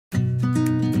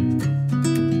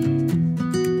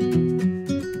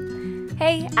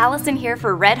Allison here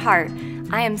for Red Heart.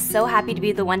 I am so happy to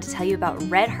be the one to tell you about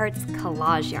Red Heart's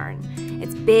Collage yarn.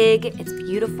 It's big, it's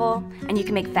beautiful, and you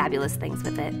can make fabulous things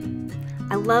with it.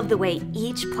 I love the way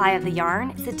each ply of the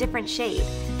yarn is a different shade,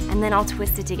 and then all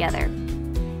twisted together.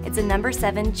 It's a number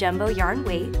 7 jumbo yarn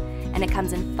weight, and it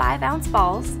comes in 5-ounce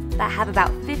balls that have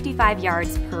about 55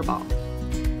 yards per ball.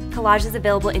 Collage is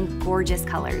available in gorgeous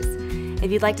colors.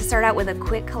 If you'd like to start out with a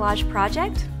quick collage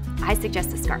project, I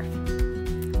suggest a scarf.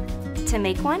 To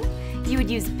make one, you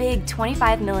would use big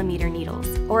 25mm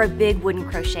needles or a big wooden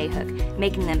crochet hook,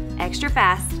 making them extra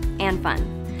fast and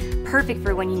fun. Perfect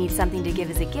for when you need something to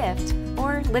give as a gift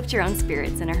or lift your own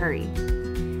spirits in a hurry.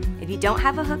 If you don't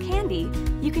have a hook handy,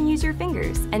 you can use your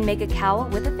fingers and make a cowl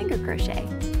with a finger crochet.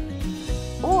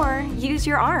 Or use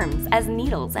your arms as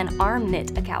needles and arm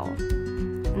knit a cowl.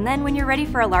 And then when you're ready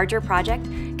for a larger project,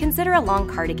 consider a long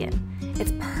cardigan.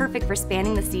 It's perfect for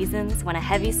spanning the seasons when a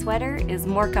heavy sweater is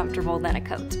more comfortable than a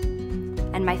coat.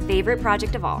 And my favorite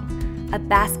project of all, a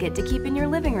basket to keep in your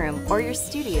living room or your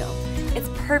studio. It's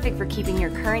perfect for keeping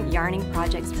your current yarning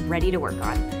projects ready to work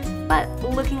on, but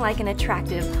looking like an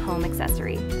attractive home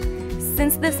accessory.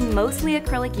 Since this mostly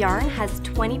acrylic yarn has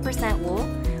 20% wool,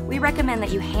 we recommend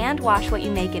that you hand wash what you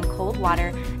make in cold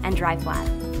water and dry flat.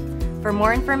 For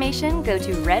more information, go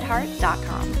to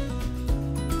redheart.com.